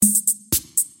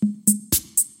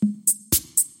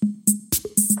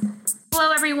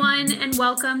Hello, everyone, and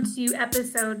welcome to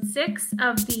episode 6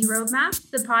 of The Roadmap,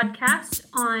 the podcast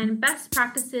on best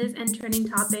practices and trending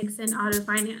topics in auto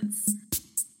finance.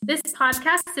 This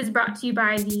podcast is brought to you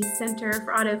by the Center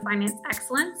for Auto Finance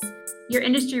Excellence, your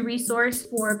industry resource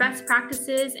for best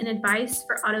practices and advice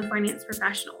for auto finance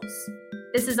professionals.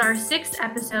 This is our 6th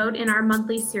episode in our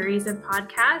monthly series of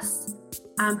podcasts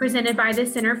presented by the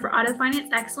Center for Auto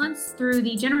Finance Excellence through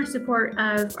the generous support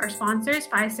of our sponsors,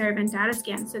 Fiserv and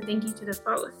DataScan. So thank you to the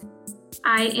both.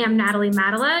 I am Natalie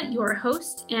Madala, your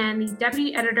host and the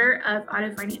deputy editor of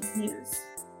Auto Finance News.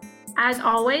 As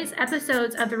always,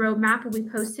 episodes of the Roadmap will be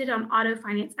posted on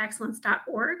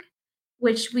autofinanceexcellence.org,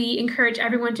 which we encourage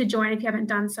everyone to join if you haven't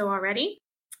done so already.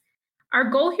 Our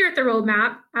goal here at the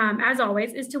Roadmap, as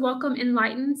always, is to welcome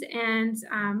enlightened and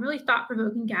really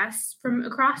thought-provoking guests from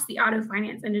across the auto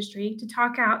finance industry to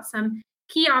talk out some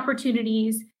key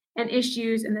opportunities and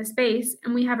issues in the space.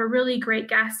 And we have a really great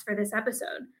guest for this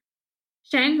episode.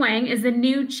 Sheng Wang is the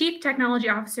new Chief Technology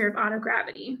Officer of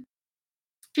AutoGravity.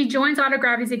 She joins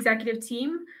AutoGravity's executive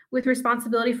team with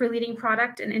responsibility for leading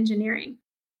product and engineering.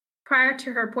 Prior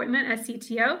to her appointment as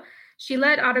CTO, she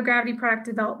led AutoGravity product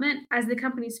development as the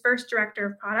company's first director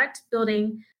of product,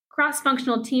 building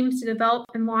cross-functional teams to develop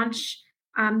and launch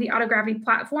the AutoGravity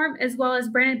platform, as well as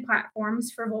branded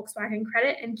platforms for Volkswagen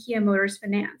Credit and Kia Motors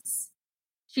Finance.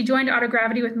 She joined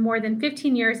AutoGravity with more than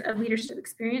 15 years of leadership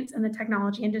experience in the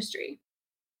technology industry.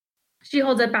 She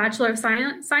holds a Bachelor of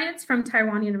Science from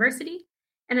Taiwan University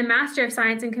and a Master of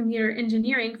Science in Computer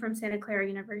Engineering from Santa Clara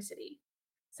University.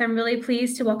 So I'm really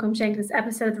pleased to welcome Sheng to this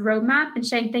episode of The Roadmap. And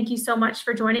Sheng, thank you so much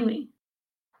for joining me.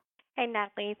 Hey,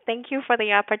 Natalie. Thank you for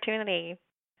the opportunity.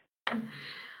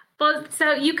 Well,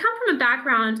 so you come from a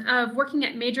background of working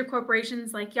at major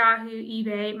corporations like Yahoo,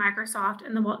 eBay, Microsoft,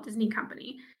 and the Walt Disney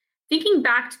Company. Thinking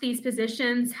back to these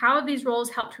positions, how have these roles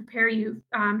helped prepare you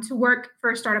to work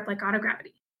for a startup like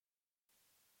AutoGravity?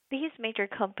 These major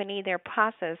companies, their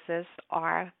processes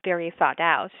are very thought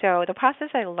out. So the process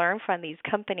I learned from these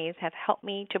companies have helped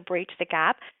me to bridge the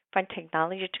gap from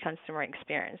technology to consumer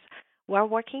experience. While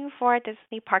working for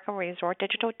Disney Park and Resort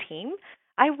digital team,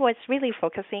 I was really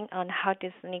focusing on how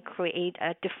Disney create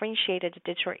a differentiated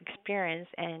digital experience,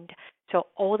 and so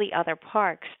all the other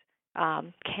parks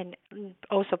can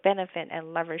also benefit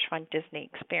and leverage from Disney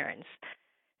experience.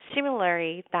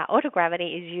 Similarly, that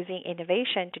AutoGravity is using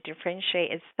innovation to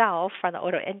differentiate itself from the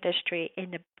auto industry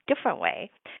in a different way.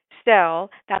 So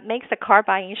that makes the car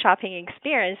buying shopping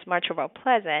experience much more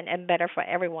pleasant and better for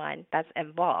everyone that's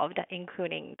involved,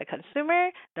 including the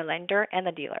consumer, the lender, and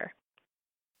the dealer.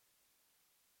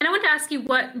 And I want to ask you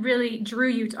what really drew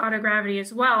you to AutoGravity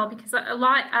as well, because a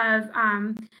lot of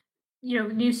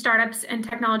new startups and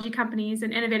technology companies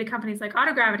and innovative companies like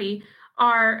AutoGravity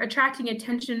are attracting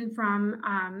attention from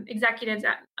executives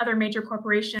at other major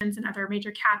corporations and other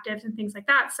major captives and things like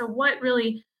that. So what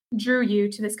really drew you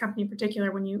to this company in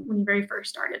particular when you very first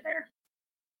started there?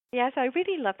 Yes, I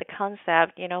really love the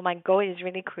concept. My goal is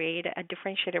really create a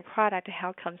differentiated product to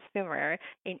help consumer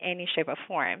in any shape or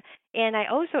form. And I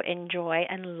also enjoy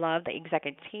and love the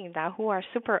executive team who are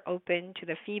super open to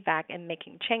the feedback and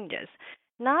making changes,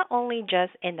 not only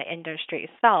just in the industry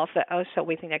itself, but also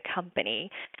within the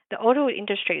company. The auto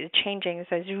industry is changing,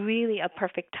 so it's really a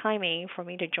perfect timing for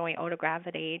me to join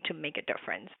AutoGravity to make a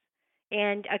difference.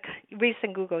 And a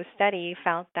recent Google study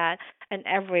found that an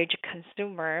average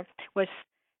consumer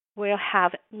will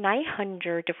have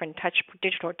 900 different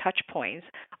digital touch points.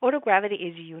 AutoGravity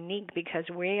is unique because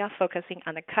we are focusing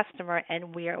on the customer,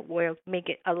 and we'll make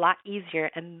it a lot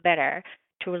easier and better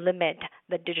to limit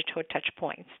the digital touch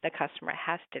points the customer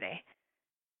has today.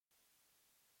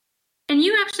 And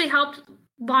you actually helped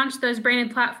launch those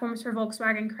branded platforms for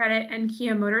Volkswagen Credit and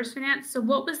Kia Motors Finance. So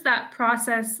what was that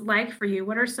process like for you?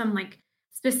 What are some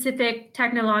specific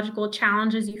technological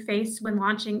challenges you faced when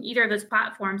launching either of those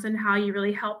platforms, and how you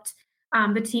really helped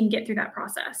the team get through that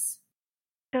process?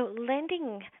 So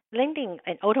lending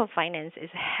in auto finance is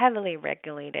heavily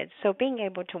regulated. So being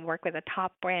able to work with the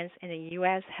top brands in the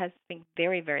U.S. has been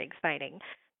very, very exciting.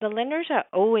 The lenders are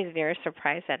always very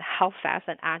surprised at how fast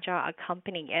and agile a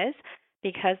company is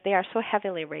because they are so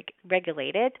heavily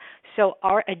regulated. So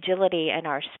our agility and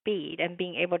our speed and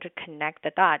being able to connect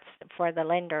the dots for the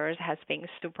lenders has been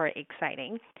super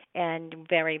exciting and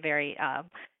very, very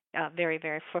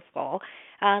fruitful.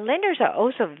 Lenders are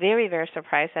also very, very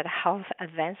surprised at how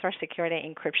advanced our security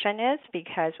and encryption is,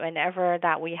 because whenever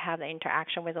that we have the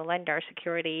interaction with the lender,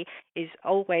 security is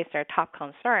always their top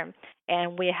concern.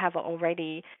 And we have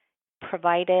already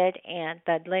provided and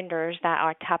the lenders that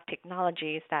are top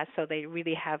technologies so they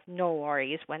really have no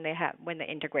worries when they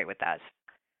integrate with us.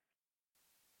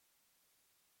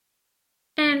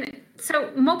 And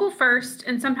so mobile first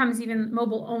and sometimes even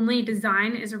mobile only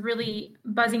design is a really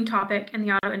buzzing topic in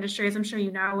the auto industry, as I'm sure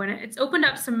you know, and it's opened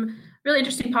up some really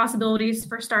interesting possibilities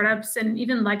for startups and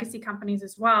even legacy companies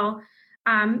as well.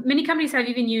 Many companies have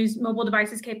even used mobile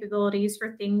devices capabilities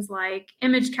for things like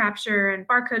image capture and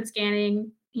barcode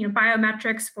scanning,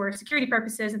 biometrics for security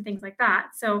purposes and things like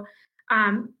that. So,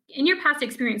 in your past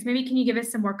experience, maybe can you give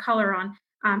us some more color on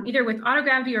either with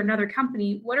AutoGravity or another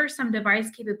company, what are some device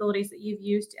capabilities that you've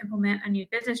used to implement a new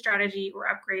business strategy or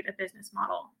upgrade a business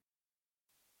model?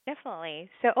 Definitely.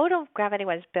 So AutoGravity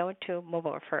was built to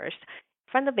mobile first.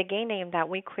 From the beginning, that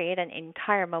we create an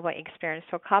entire mobile experience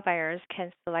so car buyers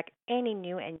can select any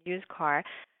new and used car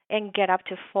and get up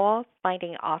to four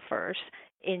binding offers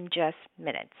in just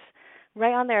minutes,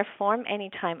 right on their phone,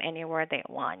 anytime, anywhere they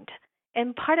want.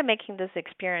 And part of making this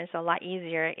experience a lot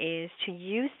easier is to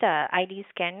use the ID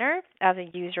scanner of the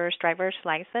user's driver's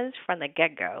license from the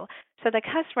get-go. So the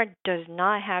customer does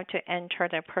not have to enter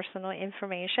their personal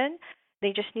information.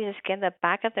 They just need to scan the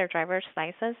back of their driver's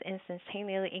license and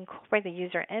instantaneously incorporate the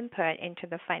user input into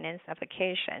the finance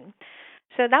application.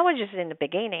 So that was just in the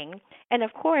beginning. And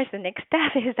of course, the next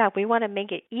step is that we want to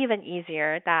make it even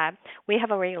easier that we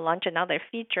have already launched another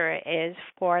feature is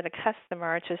for the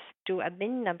customer to do a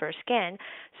VIN number scan.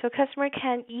 So customer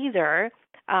can either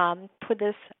put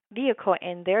this vehicle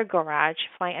in their garage,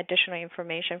 find additional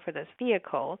information for this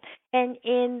vehicle, and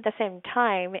in the same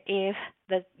time, if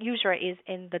the user is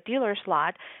in the dealer's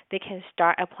lot, they can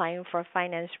start applying for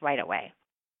finance right away.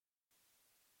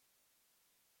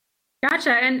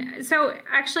 Gotcha. And so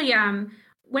actually,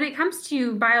 when it comes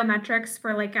to biometrics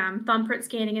for like thumbprint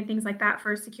scanning and things like that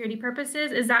for security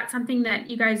purposes, is that something that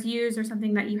you guys use or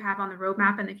something that you have on the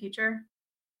roadmap in the future?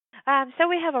 So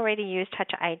we have already used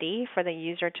Touch ID for the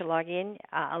user to log in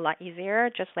a lot easier,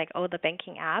 just like all the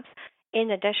banking apps.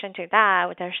 In addition to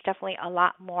that, there's definitely a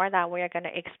lot more that we are going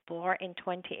to explore in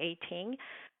 2018.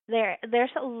 There's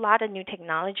a lot of new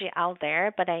technology out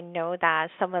there, but I know that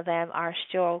some of them are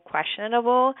still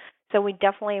questionable. So we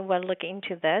definitely will look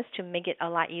into this to make it a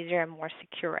lot easier and more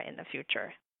secure in the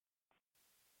future.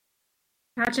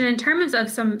 Gotcha. And in terms of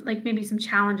some, like maybe some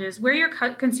challenges, where are your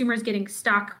consumers getting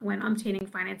stuck when obtaining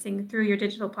financing through your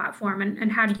digital platform,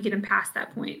 and how do you get them past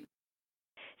that point?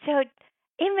 So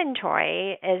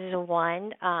inventory is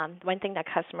one thing that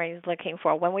customer is looking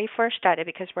for. When we first started,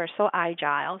 because we're so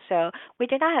agile, so we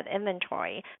did not have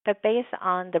inventory, but based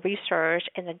on the research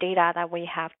and the data that we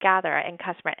have gathered and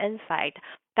customer insight,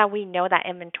 that we know that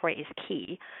inventory is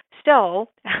key. So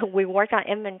we worked on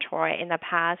inventory in the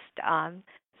past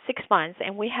 6 months,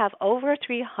 and we have over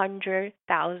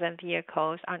 300,000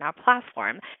 vehicles on our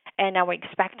platform, and now we're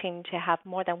expecting to have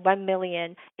more than 1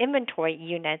 million inventory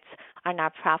units on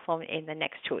our platform in the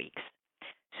next 2 weeks.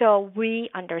 So we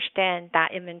understand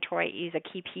that inventory is a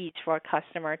key piece for a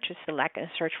customer to select and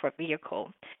search for a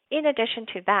vehicle. In addition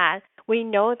to that, we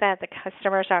know that the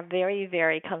customers are very,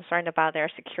 very concerned about their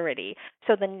security.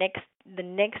 So the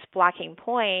next blocking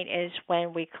point is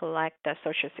when we collect the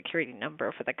social security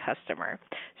number for the customer.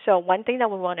 So one thing that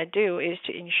we want to do is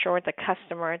to ensure the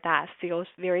customer that feels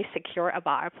very secure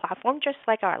about our platform, just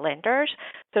like our lenders.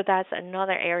 So that's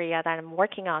another area that I'm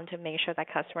working on to make sure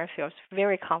that customer feels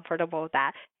very comfortable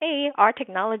that, hey, our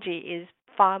technology is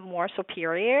far more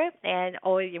superior and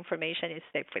all the information is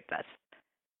safe with us.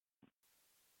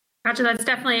 Gotcha. That's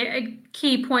definitely a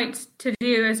key point to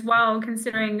do as well,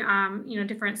 considering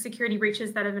different security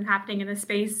breaches that have been happening in the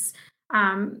space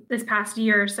this past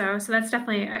year or so. So that's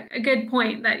definitely a good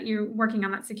point that you're working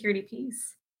on that security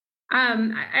piece.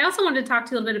 I also wanted to talk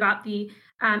to you a little bit about the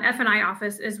F&I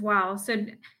office as well. So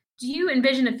do you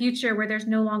envision a future where there's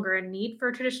no longer a need for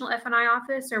a traditional F&I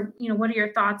office, or what are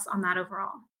your thoughts on that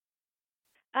overall?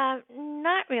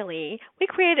 Not really. We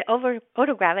created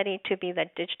AutoGravity to be the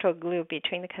digital glue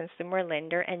between the consumer,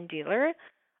 lender, and dealer.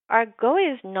 Our goal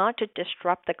is not to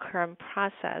disrupt the current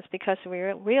process because we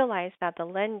realize that the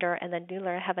lender and the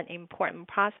dealer have an important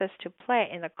process to play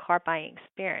in the car buying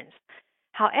experience.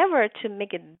 However, to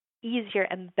make it easier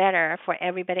and better for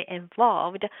everybody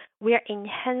involved, we are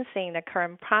enhancing the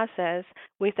current process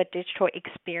with a digital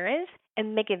experience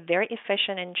and make it very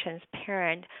efficient and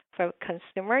transparent for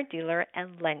consumer, dealer,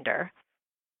 and lender.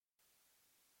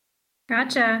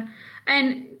 Gotcha.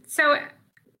 And so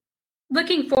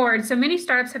looking forward, so many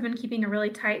startups have been keeping a really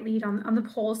tight lead on the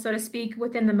pole, so to speak,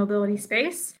 within the mobility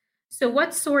space. So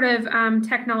what sort of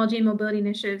technology and mobility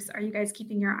initiatives are you guys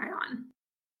keeping your eye on?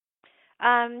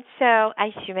 So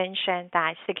as you mentioned,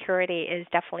 that security is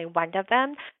definitely one of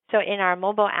them. So in our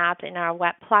mobile app, in our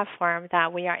web platform,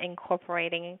 that we are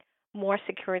incorporating more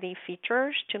security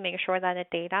features to make sure that the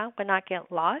data will not get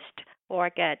lost or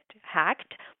get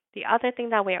hacked. The other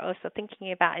thing that we're also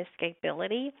thinking about is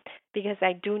scalability, because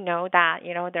I do know that,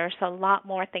 there's a lot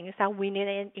more things that we need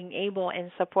to enable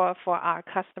and support for our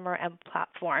customer and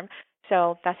platform.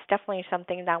 So that's definitely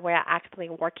something that we're actively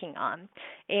working on.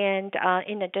 And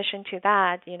in addition to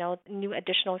that, new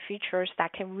additional features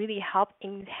that can really help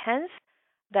enhance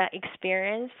the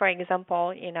experience. For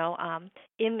example,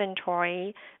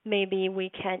 inventory, maybe we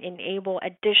can enable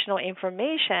additional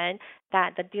information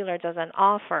that the dealer doesn't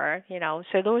offer,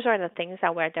 So those are the things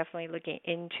that we're definitely looking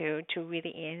into to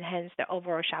really enhance the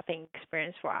overall shopping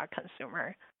experience for our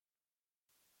consumer.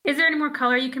 Is there any more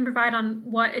color you can provide on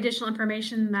what additional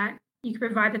information that you can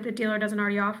provide that the dealer doesn't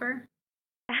already offer?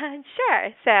 Sure.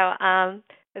 So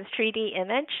the 3D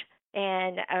image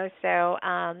and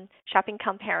also shopping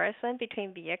comparison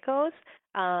between vehicles.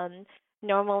 Um,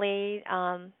 Normally,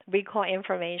 recall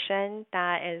information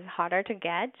that is harder to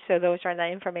get. So those are the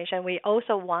information we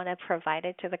also want to provide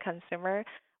it to the consumer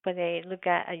when they look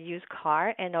at a used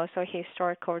car, and also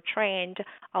historical trend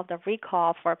of the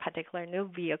recall for a particular new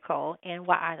vehicle and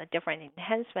what are the different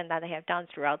enhancements that they have done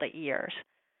throughout the years.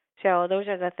 So those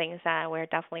are the things that we're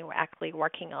definitely actually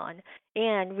working on,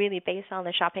 and really based on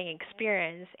the shopping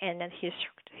experience and the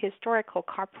historical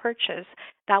car purchase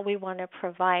that we want to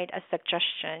provide a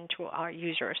suggestion to our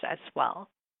users as well.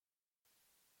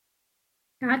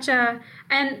 Gotcha.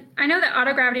 And I know that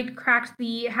AutoGravity cracked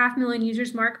the 500,000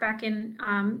 users mark back in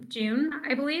June,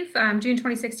 I believe, June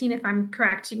 2016, if I'm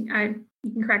correct. You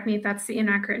can correct me if that's the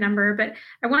inaccurate number, but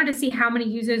I wanted to see how many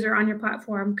users are on your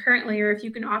platform currently, or if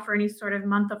you can offer any sort of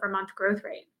month-over-month growth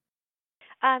rate.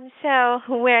 So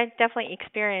we're definitely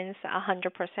experienced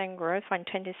 100% growth from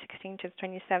 2016 to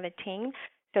 2017.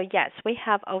 So yes, we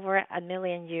have over 1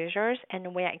 million users,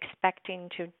 and we are expecting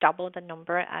to double the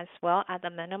number as well at the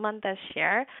minimum this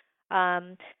year.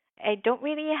 Um, I don't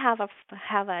really have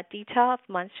a detail of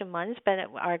month to month, but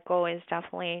our goal is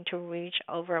definitely to reach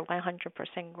over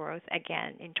 100% growth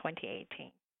again in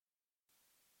 2018.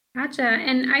 Gotcha.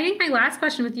 And I think my last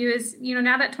question with you is,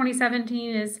 now that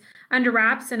 2017 is under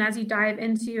wraps, and as you dive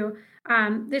into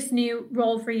this new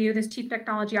role for you, this Chief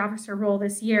Technology Officer role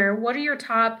this year, what are your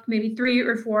top maybe 3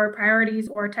 or 4 priorities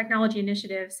or technology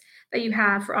initiatives that you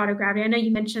have for AutoGravity? I know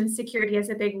you mentioned security as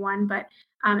a big one, but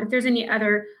if there's any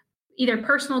other either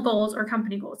personal goals or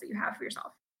company goals that you have for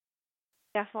yourself.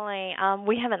 Definitely.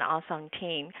 We have an awesome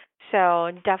team.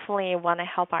 So definitely want to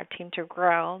help our team to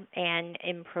grow and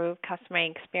improve customer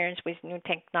experience with new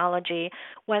technology.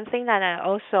 One thing that I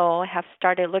also have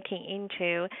started looking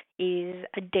into is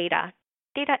data.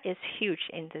 Data is huge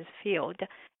in this field.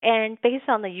 And based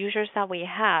on the users that we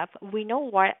have, we know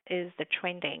what is the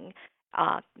trending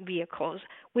vehicles.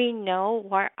 We know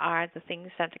what are the things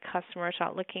that the customers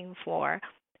are looking for,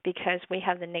 because we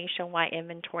have the nationwide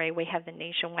inventory, we have the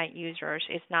nationwide users.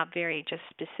 It's not very just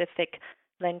specific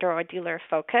lender or dealer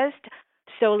focused.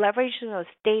 So leveraging those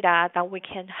data that we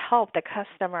can help the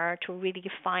customer to really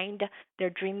find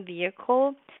their dream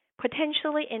vehicle,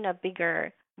 potentially in a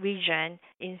bigger region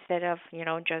instead of,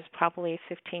 just probably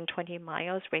 15, 20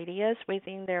 miles radius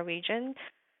within their region.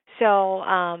 So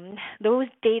those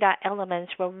data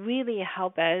elements will really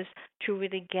help us to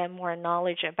really get more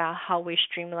knowledge about how we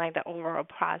streamline the overall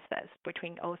process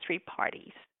between all 3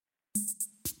 parties.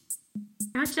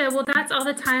 Gotcha. Well, that's all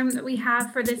the time that we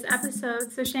have for this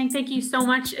episode. So, Sheng, thank you so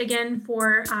much again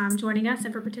for joining us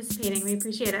and for participating. We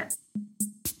appreciate it.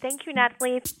 Thank you,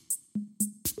 Natalie.